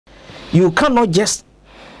You cannot just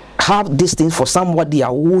have this thing for somebody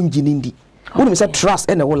a won't in when you say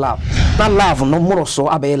trust and love. Not love no more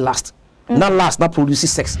so abe last. Not last, not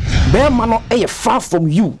produces sex. Bear man far from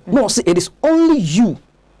you. No, see, it is only you.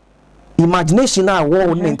 Imagination now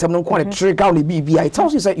in terms of quite a trick out the BBI. It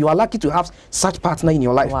tells you that you are lucky to have such partner in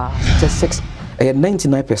your life. Wow. Just sex.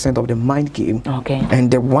 99% of the mind game. Okay. And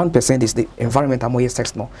the 1% is the environment more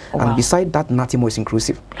sex now. Wow. And beside that, nothing more is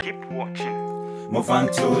inclusive. Keep watching. Move on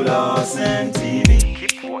to Lordson TV.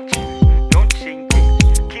 Keep watching. Don't change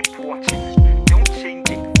it. Keep watching. Don't change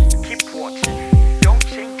it. Keep watching. Don't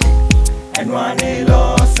change it. And one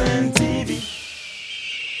Lordson TV.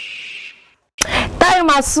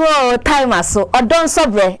 Time aso. Odon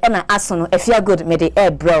sobre ena asono. If you are good, me the air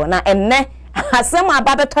bro. Na enne. Asem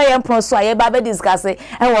ababe toy empron so aye babe discuss e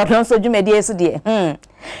wodon so dwumedi esu de.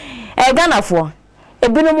 Ganafo.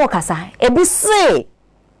 Ebinom okasa. Ebi say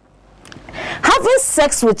having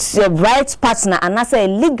sex with your right partner and as a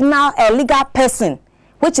legal person,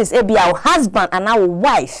 which is our husband and our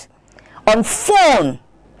wife, on phone,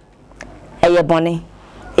 eye boni,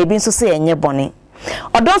 ebi nso say enye boni.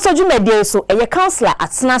 Odon so dwumedi so eye counselor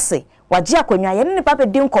at Manasseh. Wajia kwenye ye ne papa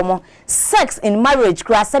di nkomo sex in marriage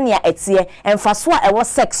kra ya etie emfaso a ewo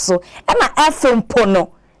sex so ema efem pono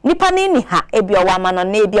nipa ne ni ha ebia wa ma no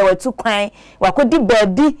na ebia watu kwan wakodi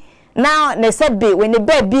baabi now ne said be when the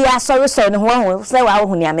baby sorry ne ho say wa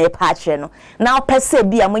ho ne am pa akire no now pese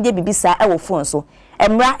bia moje bibisa ewo phone so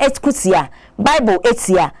emra etkutia bible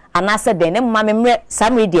etia anase den ne mama memre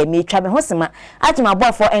samre de mi twa me ho sema atima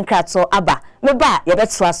boafo enkrato aba me ba ye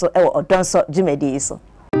betua so ewo odonso dwumedi so.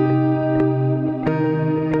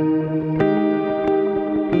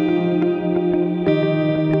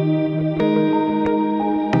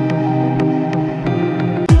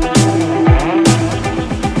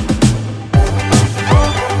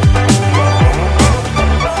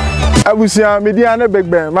 Abusia media na big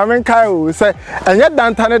ben mamen kai o say enye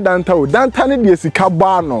danta o danta ne de sika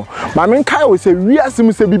ba no mamen kai o say wiase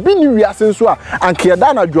mu say bibi ni wiase nso a anka ye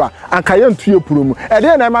da na dwo a anka ye ntuye puromu e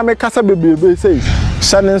de na mamen kasa bebebe say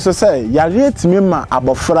shane nso say yare etimi ma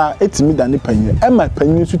abofra etimi da ne panyi e ma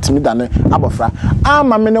panyi nso timi da ne abofra a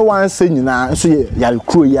mamen ne wan say nyina nso ye yare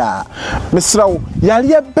kro ya mesrawo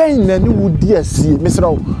yare ben na ne wudi asie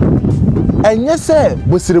mesrawo enye say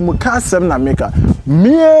bosiremu kasem na meka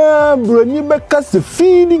mia broni beka se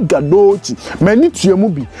fili gadochi mani tuemu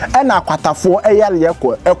bi e na akwatafo eyare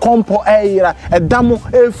yeko e kompo eyira e damo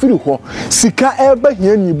e firi ho sika e ba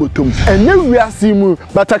hia ni botom enye wiase mu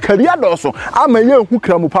batakari adoso ama ye hu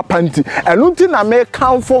kramu papa nti enu nti na me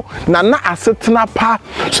kanfo na asetena pa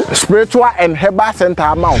spiritual and herbal center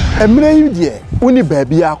amount emre yi de uni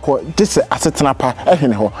baabi akọ dise asetena pa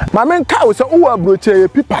ehene ho ma men ka wo se wo abroche ye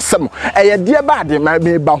pipasem eye de ba de ma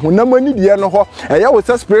me ba honam ani de no ho eye wo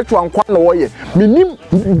se spiritual nkwa no wo ye minim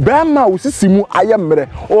bema wo sisimu ayemre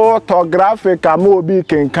orthographic ama obi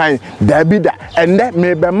kenkan dabida ende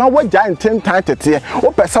me bema wo ja intentan tete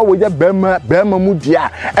wo pesa wo ye bema mu dia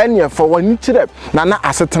ene fa wani kire na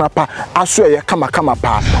asetena pa aso ye kama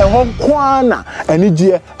pa ehon kwa na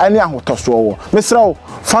anigye ane ahotoso wo mesra wo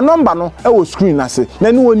fa number no e wo screen na se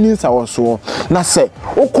na ni woni nsa wo so na se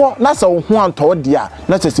ukọ na se wo ho anto dia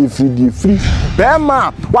na se free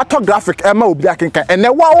bema orthographic ema obi akenkan ene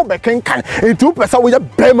wa wo bekenkan etu pesa wo ye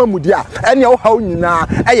bema mu dia ene wo haw nyina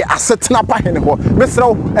eye asetena pa hene ho mesra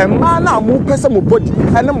wo ema na mu pesa mu body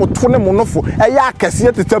ene mo to ne mo nofo eye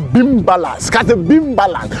akese tete beam balance kate beam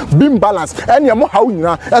balance ene mo haw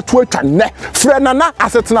nyina etu atwa ne frɛ na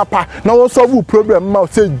asetena pa na wo solve problem ma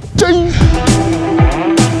say jing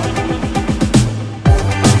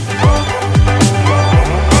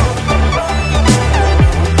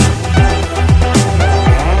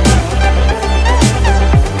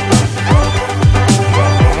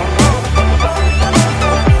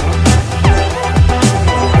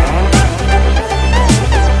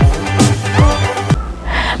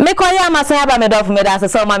Mekoya masaya ba medof medase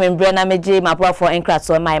so ma membre na meje maprofo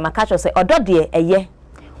enkrato mai makacho se odode eye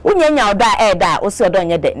unyenya oda eda osi odo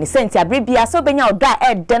nye de ni senti abribia so benya oda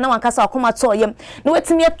eda na wankasa akoma to yem na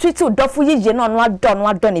wetimi atwiti odofo yije na ono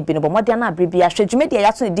ado ne bi no bomode na abribia hwedwumedi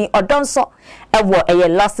ya to din odonso ewo eye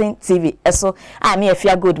Lordson TV eso me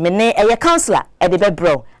afia good me ne eye counselor e de be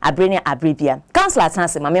bro abreni abribia counselor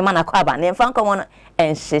tanse ma me mana kwa ba ne mfa nkomo no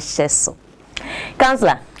enhyehyɛ so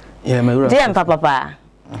counselor yeah my DM papa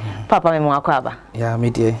Papa me mo akwaba. Yeah, me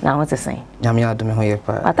die. Na what say? Nyame adome ho ye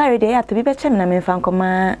pa. Atare de ya to bi be chem na me fa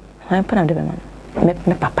nkoma. Han pana de be man.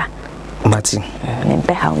 Me papa. Mati. Me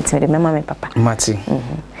be ha unti de me ma me papa. Mati.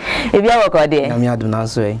 E bia wo ko de. Nyame adome na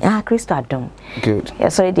so e. Ah, Christo adom. Good. Yeah,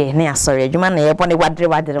 sorry de na sorry adwuma na ye bone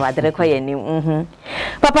wadre ko ye ni.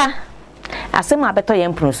 Papa, asema abeto ye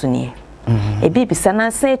mpro so nie ebi bisa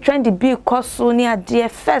na say trend bi koso ni ade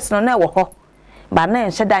first no na wo ho ba na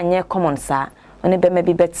enhye da nye common sa oni be ma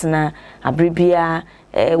bi betina abribia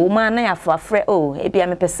woman na ya frɛ o ebia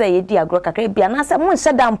me pese ye di agro kakra ebia na se mo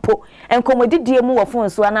nhye da mpo enkomodidie mu wo phone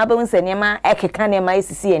so na ba wonse ne ma ekeka ne ma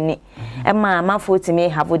esisi eni ma amafo timi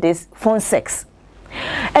have this phone sex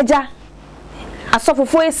eja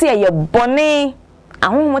asofofo esi ye bone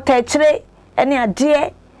ahonmo ta kire ene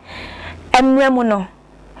ade emremu no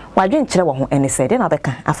wadwen kire wo ho ene se de na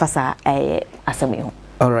beka afasa asemi ho.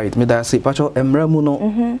 All right, me da say pacho emremu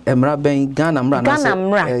no emra ben Ghana mra na say Ghana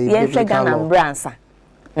mra ye hwe Ghana mra ansa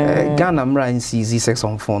Ghana mra NCZ sex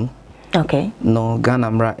on phone. Okay. No, Ghana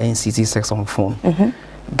mra NCZ sex on phone.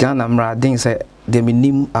 Ghana mra didn't say the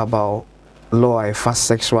minimum about law fast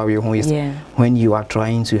sexual when you are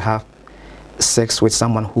trying to have sex with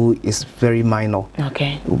someone who is very minor.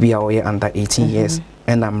 Okay. Will be away under 18 years.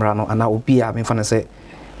 And I'm rano and I will be having fun and say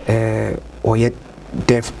or yet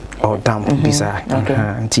deaf or dumb bizarre.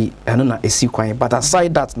 I don't know but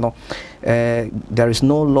aside that no there is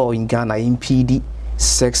no law in Ghana impede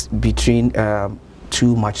sex between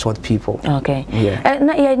two matured people. Okay.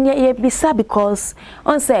 Yeah. Bisa because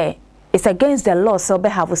on say it's against the law so be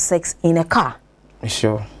have sex in a car.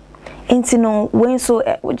 Sure. Enti no when so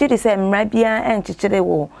would you say mrabia and chichire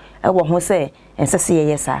wo ho say ensase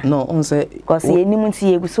yesa. No, on say because ye nimu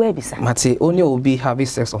nti ye guso ebisa. Mate only will be having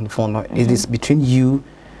sex on the phone. No? It is between you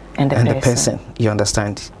and the person. You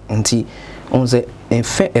understand? Enti on say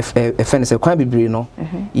if say quite be no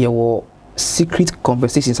you secret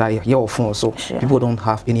conversations are your phone so people don't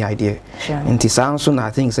have any idea. And this also I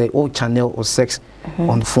think say channel or sex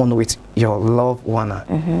on the phone with your loved one.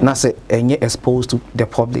 Not say and you're exposed to the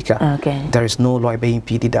public. Okay. There is no law being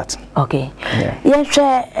impeded that. Okay. Yeah,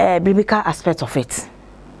 share biblical aspect of it.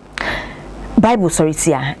 Bible sorry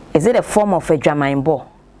is it a form of a drama bo?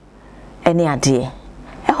 Any idea?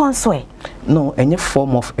 No, any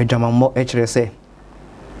form of a drama more actually say.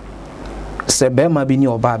 Se bema bi ni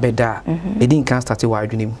oba beda e din kan start wa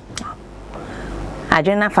adwenem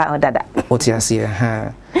adwena fa odada otiase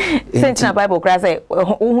ha since na Bible kra say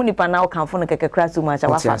ohu nipa na o kan fo no keke kra too much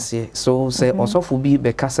wa fa so say osofo bi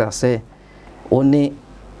be kasa say oni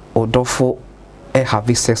odofo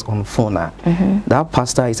have sex on phone that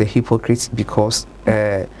pastor is a hypocrite because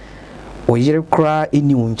oyerepa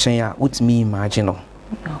eni wonchen a utimi imagine no.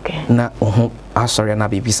 Okay. Na sorry na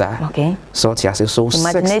baby sir. Okay. So so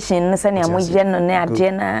imagination sex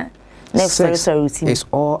is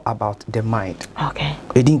all about the mind. Okay.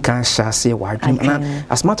 It didn't can say word.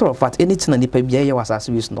 As a matter of fact, anything in the paper was as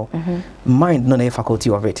we know. Mind no faculty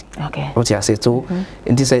of it. Okay. What you say so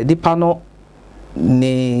it is a panel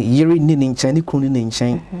ne yiri ni nchen ni kunu ni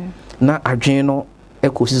nchen na adwen no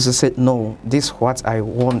ekosi said no, this is what I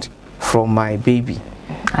want from my baby.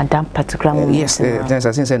 At that particular moment. Yes, there's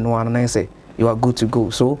a sense no one and say you are good to go.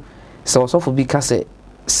 So also for because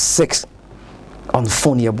sex on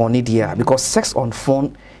phone you're born idea because sex on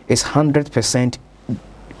phone is 100%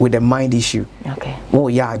 with a mind issue. Okay. Oh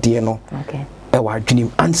yeah, dear no. Okay.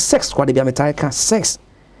 And sex what the sex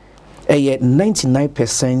a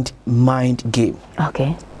 99% mind game.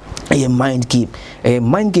 Okay. A mind game. A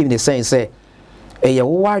mind game in the sense say a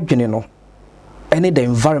word no. Any the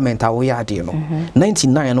environment we are dear no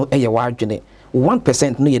 99 no e wa adwene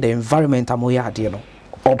 1% no the environment we are dear no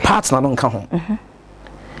or parts na no nka ho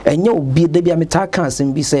enye obi de bia meta kan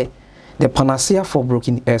sem bi say the panacea for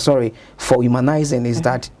for humanizing is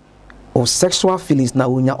that or sexual feelings na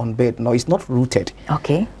unya on bed no it's not rooted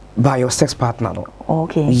by your sex partner no.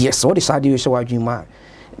 Okay. Yes, what is adwuma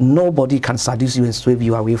nobody can seduce you and swerve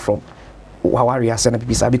you away from wawari asena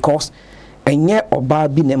bibisa because enye oba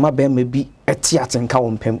bi na ma be ma bi etiate nka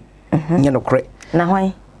wompem nye no kre na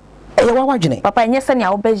hwan wa wadwene papa enye se ne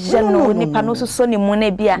a wo be je no nipa no so ni mu na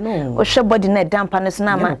bia o hwe body na dampa no so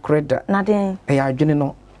na ma na den adwene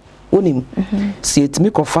no onim si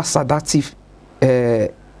etimi ko fa seductive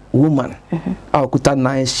woman akuta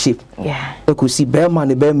nice shape ekusi be ma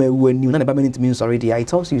ne be ma wani na ne be ma ntimi sorry dey I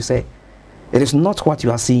tell you say it is not what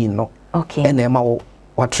you are seeing no. Okay. And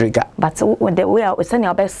what trigger? But the way I was saying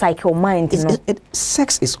about psycho mind, you know.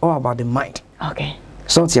 Sex is all about the mind. Okay.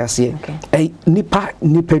 So I say, nipa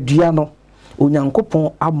diano,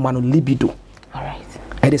 unyankopon abmano libido. All right.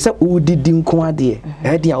 And they say, "Udi dinko ade,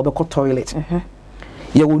 ade a obeko toilet."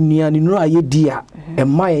 Ye wonia ni no aye dia, e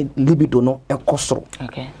my libido no e kosoro.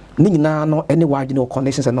 Okay. Ni nyina no any word no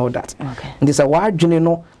connections and all that. Okay. And they say word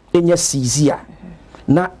no enya sizia.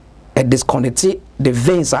 Na disconnected the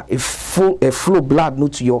veins are a flow blood no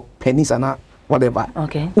to your penis and whatever.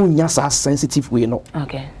 Okay. Unya sa sensitive way no.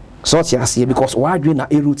 Okay. So what you see because why do na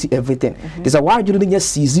eruti everything. There's a why do you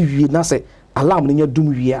seize we na say alarm in your doom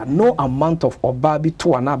we no amount of obabi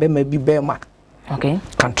to an abe maybe bema. Okay.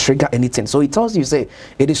 Can trigger anything. So it tells you say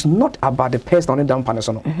it is not about the person on the down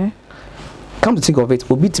panel. Come to think of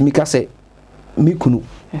it, obi timika say me kunu.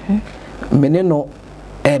 Meneno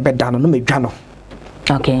bedano no me dwano.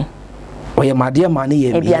 Okay. Oye my dear man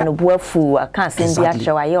ye me. Ebi obofour aka send bi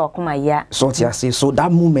ahwe aye okoma ya. So what you say so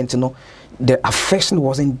that moment the affection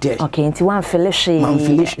wasn't there. Okay, nti one finish.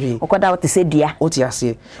 Okoda what say dia. What you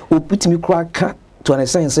say? O put me cry to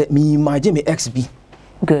understand say me imagine me ex be.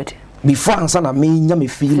 Good. Before answer na me nya me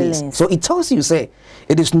feelings. So it tells you say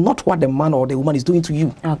it is not what the man or the woman is doing to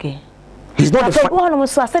you. Okay. He's not the one who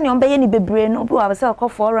so say you be ni bebre no bi wa say call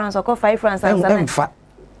 4 rounds or call 5 rounds and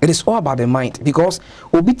it is all about the mind because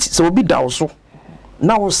obi da so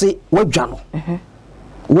now we say we dwano.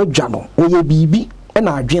 We dwano. Oye bibi and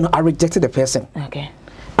adwene I rejected the person. Okay.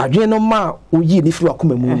 Adwene no ma oyi ni firi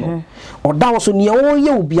akoma mu no. Or that was ne oye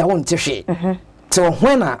obi a won tehwe. So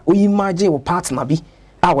when we imagine your partner bi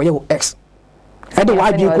your ex. And the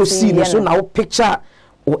why you could see no so now picture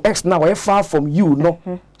or ex now we far from you no.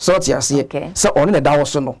 So what you see. So on that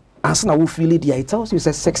was no. And so now we feel it. Yeah, it tells you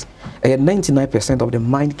say sex 99% of the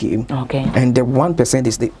mind game. Okay. And the 1%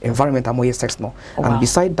 is the environment more sex no. Oh, and wow.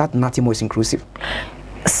 beside that nothing more is inclusive.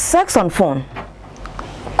 Sex on phone.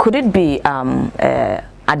 Could it be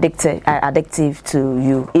addictive to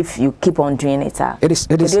you if you keep on doing it? It is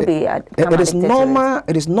normal.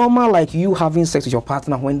 It is normal like you having sex with your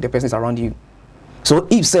partner when the person is around you. So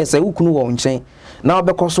if say ukunu wa unchen now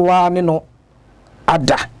because wa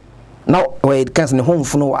ada now where it comes in the home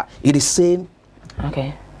phone it is same.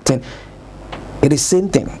 Okay. Thing. It is same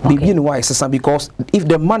thing. Okay. You know why it's because if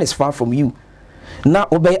the man is far from you now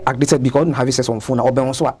obey addicted because you having sex on phone obey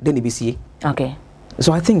also then it be see. Okay.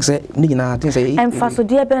 So I think say and for so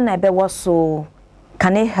dear Ben was so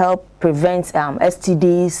can it help prevent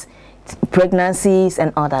STDs, pregnancies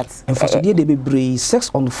and all that? And for so dear they be sex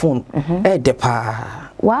on the phone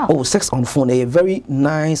wow. Oh, sex on phone a very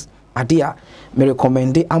nice idea. Me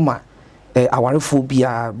recommend it ama our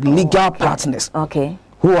phobia legal partners. Okay.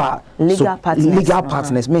 Who are legal partners? Legal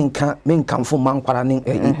partners. Men can for man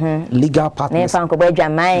legal partners.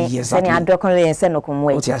 Yes,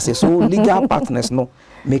 what I say. So legal partners no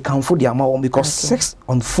may come for the amount because sex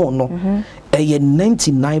on phone no a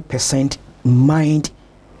 99% mind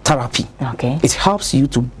therapy. Okay. It helps you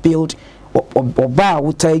to build oba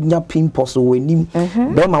utanya pimples wenim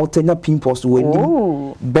bema utanya pimples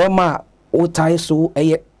wenim bema utai so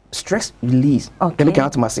stress release. Okay.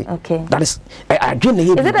 Okay. That is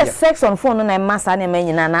it a sex on phone na massa na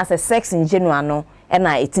men na na sex in general no and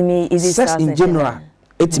it me is sex in general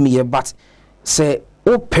it me but say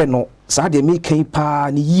open no sa de me kan pa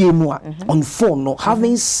ni yie mu on phone no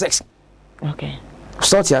having sex. Okay.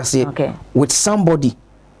 Start here say with somebody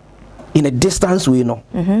in a distance way no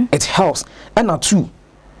it helps and Atsu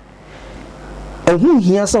and who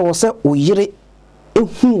here say was say oyere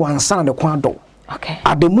ehu wansa na kwa do. Okay.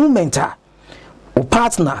 At the moment or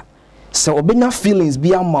partner so obenya feelings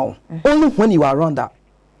be amount only when you are around that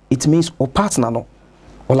it means or partner no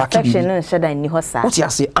or like affection no shada ni hosa what you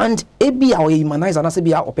say and e be our humanize and say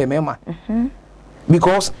be our opemema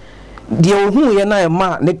because the ohu ye na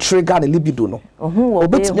ma ne trigger the libido no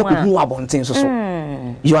obetime ko hu abonten so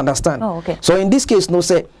you understand. Oh, okay. So in this case no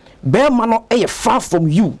say bear man no far from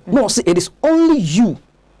you no say it is only you.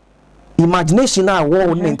 Imagination now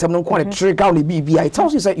in terms of trigger on the BBI. It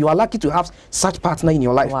tells you that you are lucky to have such partner in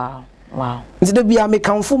your life. Wow. Wow. Instead be make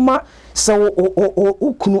confirm so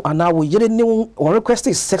kunu anawo yere ne or request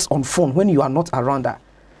is sex on phone when you are not around that.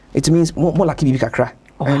 It means more lucky bibi kakra.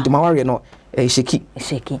 And my worry no shaky.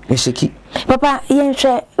 Papa yen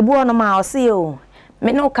hwe bu no ma o se o.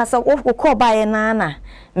 Me no kasa wo call by na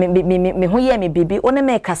me ho ye me bibi one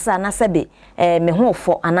me kasa na se be me ho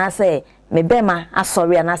fo ana se me bema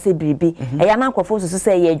asori ana se bibi e ya na akofo so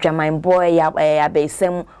se ye adwaman boy ya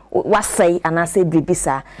abesem wasai ana se bibi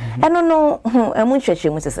sa eno no emu hwehwe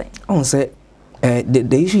mu se on say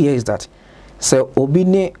the issue here is that so obi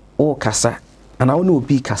ne o kasa ana wo no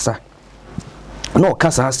obi kasa no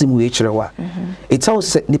kasa asimu e chirewa it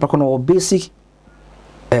tells nipa kono basic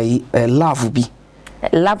love bi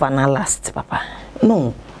love and last papa.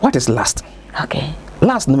 No, what is last? Okay.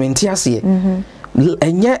 Last no mean tiase.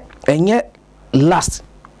 Enye last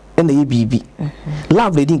and the BB.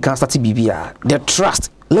 Love they didn't start BB. The trust.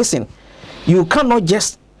 Listen, you cannot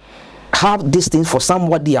just have this thing for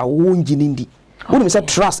somebody a own jinindi. When we say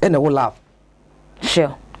trust and the whole love.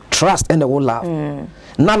 Sure. Trust and the whole love.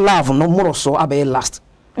 Not love, no more so abe last.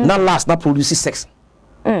 Not last, not produce sex.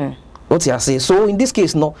 What you say? So in this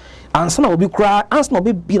case, no, answer will be cry, answer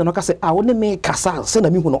will be no say, I won't make kasa, send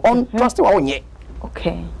a me on trust you on ye.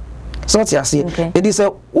 Okay. So what you say? It is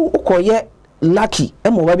a ukoye lucky,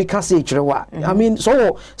 and more we can say I mean,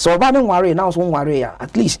 so about don't worry, now won't worry,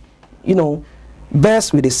 at least, you know,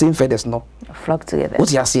 best with the same feathers, no. Flock together.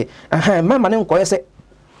 What you say? My man ko say,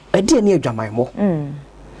 I didn't near Jamaimo.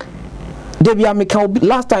 Debbie, me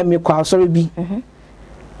last time me call sorry be.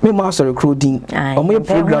 Me master recruiting. Or me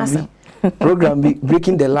program be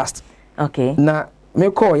breaking the last. Okay. Na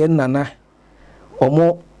me call ye nana.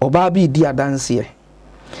 Omo oba bi dia dance here.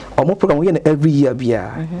 Omo program we every year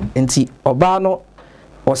bia. Enti oba no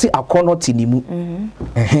o se akono tinimu.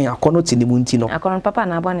 Akono tinimu nti no. Akono papa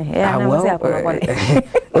na bone. Na mo se akono bone.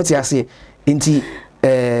 What you say? Enti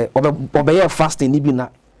obe ye fasting ni bi na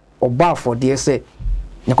oba for there say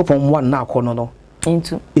Yakopon one na akono no.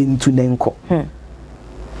 Into nenko.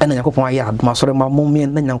 And Yakopon aye aduma sore ma mommy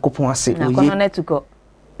na Yakopon ase oye na to go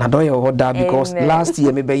na do ye oda because last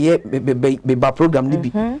year me be ba program ni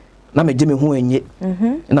bi na me jeme hu enye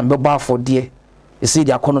na me ba for there you see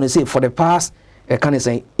the akono say for the past can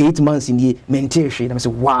say 8 months in year maintain she na me say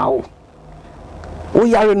wow o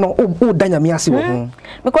yare no o danya me ase wo hu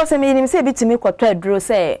because me nim say bitimi kwato aduro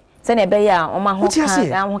say na be ya o ma ho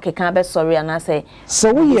kan ho keka be sorry na say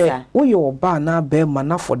so we oba na be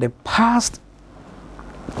mana for the past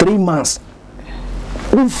 3 months.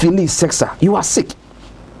 You feel sexa, you are sick.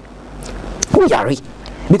 Who yari?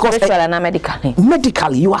 Because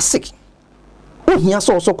medically you are sick. Who here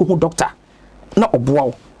so doctor? Not a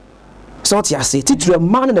boy. So what you say? Teach a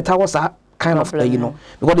man in the towers are kind of you know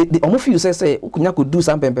because the almost you say you could do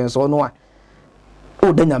something so no.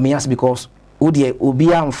 Oh then you ask because dear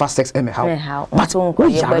obia and fast sex how. But oh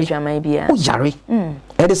yari.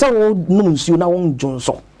 And the so knows you now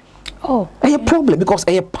Johnson. Oh, a problem because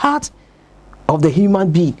a part of the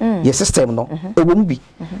human being, your system, no, it won't be.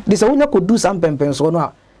 This owner could do some pempens or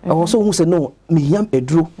not. Also, who say no, me yam a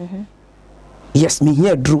drew. Yes, me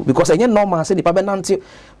here drew because I know normal say the pabenanti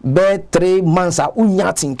bed 3 months are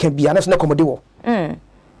unyating can be honest no commodity.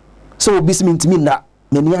 So this means me that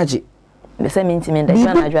meniaji. The same means me that you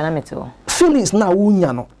are meto. Feelings now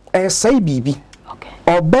unyano. Say baby. Okay.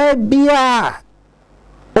 Or baby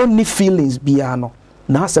only feelings biano.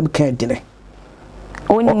 Now some can't deny.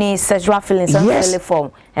 Only sexual feelings and yes.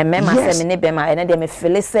 Form. And memma say me bema and then me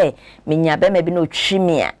feel say me nya be me no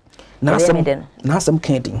chimia. Now some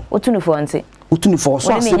can't. Otunu for anti. Otunu for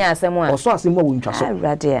so me nya asem a. So asem wo ntwa so.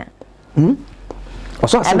 Awrade.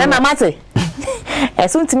 So asem. Memma mate.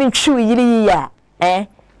 Esun timi twu yiri ya.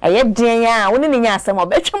 Eye den ya woni me nya asem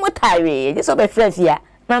obetwe motare. Je so be frafia.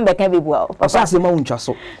 Na be kan be bua. So asem wo ntwa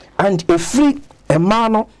so. And a free a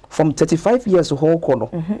man from 35 years to whole corner.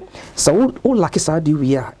 So all lucky side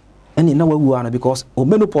we are any now we are because o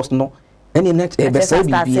menopause no any next be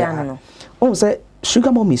oh say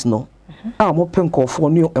sugar mommies no mo penko for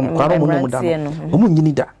new enkwaro mo no da no mo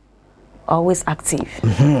nyini da always active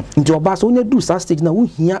nti oba so onye do stage na wo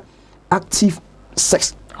hia active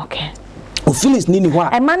sex okay o feelings ni ho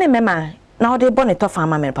a e man mema na o dey born to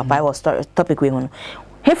farmer me papa was topic we ho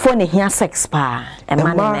he for ne hia sex pa e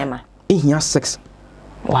man mema e hia sex.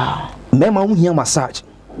 Wow. Mema here massage.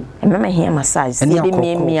 Mema here massage. See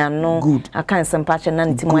me no. Good. I can't some patch and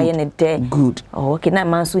none day. Good. Oh, okay. That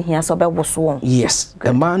man so here so was one. Yes.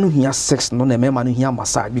 The man who here sex no mema no here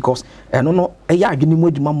massage because I don't know a ya gini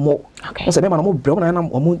more. Okay. So mema no brown and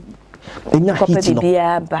omo enya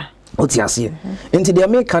heat no. What you see? Into the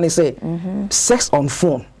American say sex on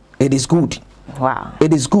phone it is good. Wow.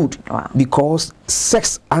 It is good. Wow. Because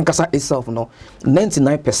sex ankasa itself no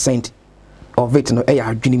 99% of it no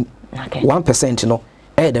are dreaming 1% no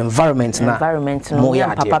the environment na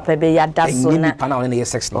no papa be ya da so na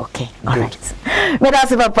sex no okay all right me da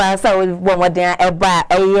se papa sa wo moden eba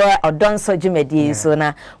eye odonso jumedi so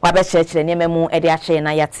na wa be chire ne memu e de a chire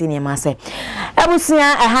na yati ne ma se ebusia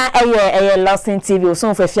ha eye Lordson TV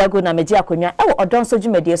so fafia go na meji akonwa e wo odonso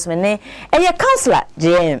jumedi so ne eye counselor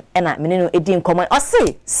JM e na menenu edi nkomo o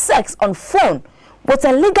say sex on phone with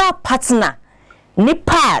a legal partner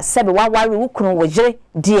nipa sebe wawari wukunu wojire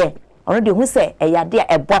die ono de hu se eyade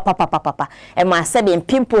a eboa papa e ma sebe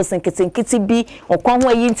pimples nkitinkiti bi okwan ho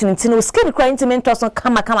ayi ntintin o skin cry intimate toson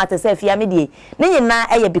kama te se afia me die ne nyina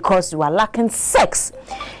eye because you are lacking sex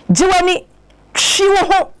jiwani chiwo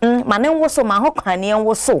ho mane nwoso ma ho kwane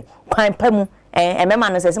nwoso kwan pamu mema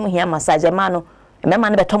no se se mu hia massage ma no mema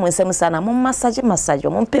no beto mo nsem sa na mo massage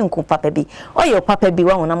mo penku papa bi oyo papa bi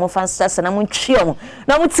wa wona mo fa stress na mo twi o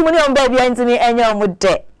na mo timo ni on ba bi antini enye o mo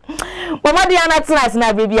de Mama Diana tonight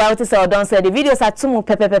na baby out say odon say the videos are too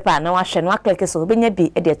pepe na wa hwe no click so obenya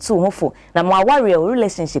bi e de too hofo na mo aware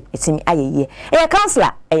relationship etimi ayeye. E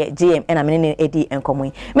counselor e GM na me ne edi enkomo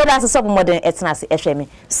yi. Me da so modern etnase e hwe me.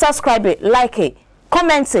 Subscribe, like it,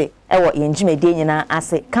 comment it. Ewo yenjime de nyina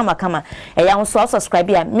ase kama e ya nso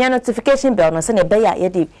subscribe ya me notification bell no se ne be ya ye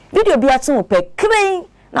di video bi atu pe kren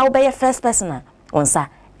na wo be ye first person na onsa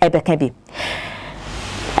e be ka bi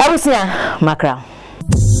Abusia makra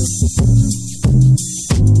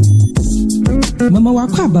Mama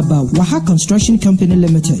Wakwa Baba, Waha Construction Company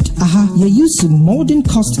Limited. You use modern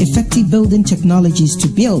cost-effective building technologies to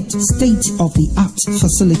build state-of-the-art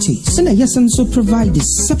facilities. And yes, also provide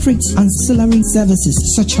separate ancillary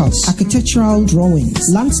services such as architectural drawings,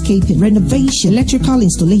 landscaping, renovation, electrical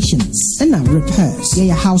installations, and repairs.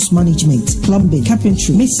 House management, plumbing,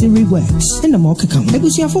 carpentry, masonry works, and more come.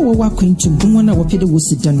 Ebusia for Wawa Quintum, Mwana Wapida was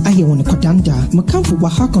done. I want a Kodanda. Makam for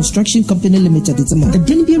Waha Construction Company Limited. It's a month. The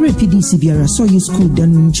Denbiara PDC Biara so school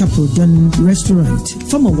done, chapel done, restaurant.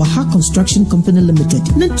 From a Waha Construction Company Limited.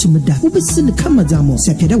 Nantumada, who be seen the Kamadamo,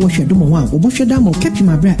 Sapeda Washadamo, Oboshadamo,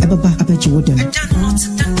 Capimabra, Ababa, Apache Wodan.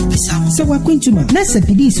 So we're going to Manasseh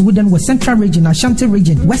PDC Wooden was Central Region, Ashanti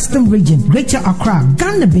Region, Western Region, Greater Accra,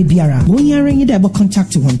 Ghana Babyara. When you're in the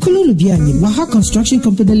contact one, Kululu Biani, Waha Construction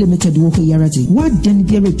Company Limited, Woko Yarati, what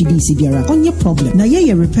Denbiara PDC Biara on your problem. Now,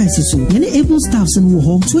 yeah, repairs is so. Many able staffs in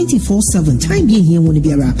home 24/7. Time being here when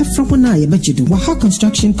Biara, a Fraponai, but you do. Waha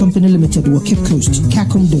Construction Company Limited, Cape Coast,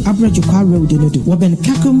 Kakumdo, Abrajukwa Road, Waben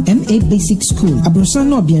Kakum, MA Basic School,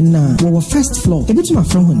 Abrosano Biana, our first floor, a bit my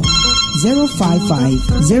from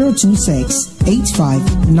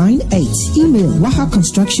 055-026-8598. Email Waha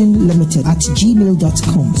Construction Limited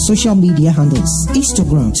 @gmail.com. Social media handles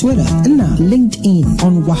Instagram, Twitter, and now LinkedIn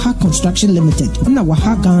on Waha Construction Limited, and now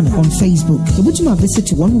Waha Ghana on Facebook.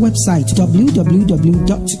 Visit one website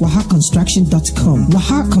www.wahaconstruction.com.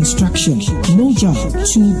 Waha Construction. No job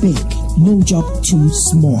too big, no job too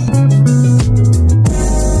small.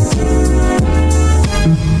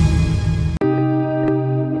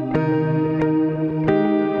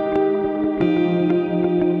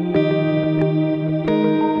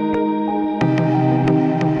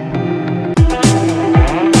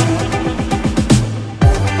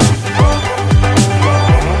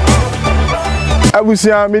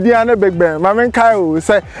 Abusia media na big ben mamen kai o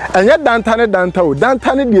say enye dantane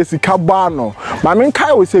de sika bo ano mamen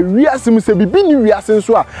kai o say wiase mu say bibi ni wiase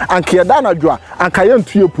nso a anka ye da na dwo a anka ye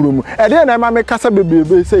ntuye puromu e de na mamen kasa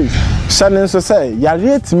bebebe say sane nso say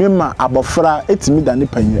yare etimi ma abofra etimi da ne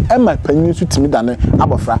panyin e ma panyin nso timi da ne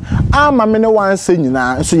abofra ama me ne wan say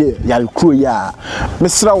nyina nso ye yare kuro ya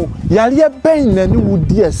mesrawo yare ben na ne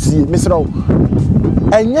wudi asie mesrawo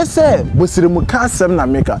enye say bosiremu ka asem na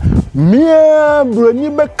meka mia broni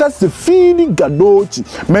beka se fini gadochi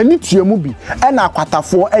mani tuemu bi e na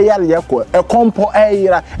akwatafo eyare yeko e kompo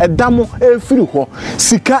eyira e damo e firi ho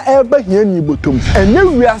sika e ba hia ni botom enye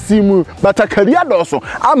wiase mu batakaria doso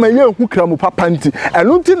ama ye hu kramu papanti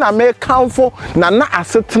enunti na me kanfo na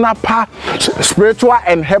asetena pa spiritual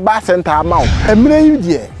and herbal center amount emre yi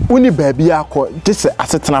de uni baabi akọ dise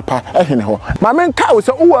asetena pa ehene ho mamen ka wo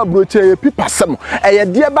se wo abroche ye pipasem eye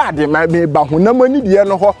de ba de ma me ba honam ani de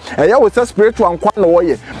no ho eye wo se spiritual nkwa na wo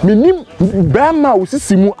ye minim bema wo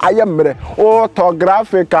sisimu ayemre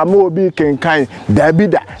orthographic am obi kenkan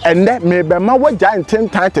dabida enne me bema wo ja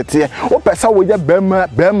intentan tete wo pesa wo ye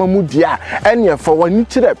bema mu dia ene fa wani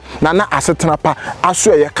kire na asetena pa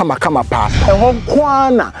aso ye kama pa ehon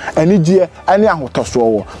kwa na anigie ane ahotoso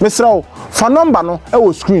wo mesra wo fa number no e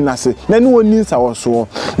wo screen na se na ni woni nsa wo so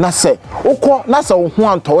na se ukọ na se wo ho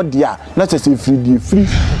anto dia na se free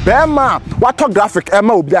bema wato graphic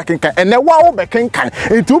ema obi akenkan ene wa wo bekenkan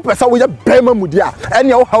etu pesa wo ye bema mu dia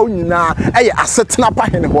ene wo haw nyina eye asetena pa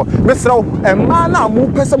hene ho mesra wo ema na mu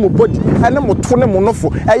pesa mu body ene mo to ne mo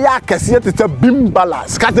nofo eye akese tete beam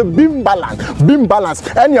balance kase beam balance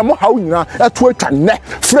ene mo haw nyina etu atwa ne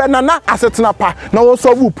frɛ na asetena pa na wo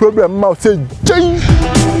solve problem ma say jey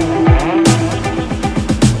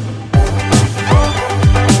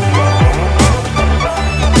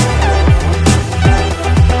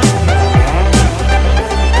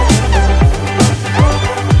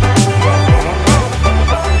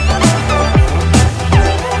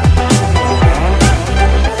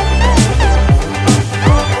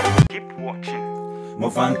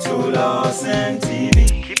Lordson TV.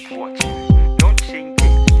 Keep watching, don't change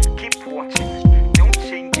it. Keep watching, don't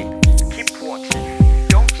change it. Keep watching,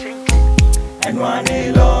 don't change it. And one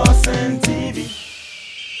Lordson TV.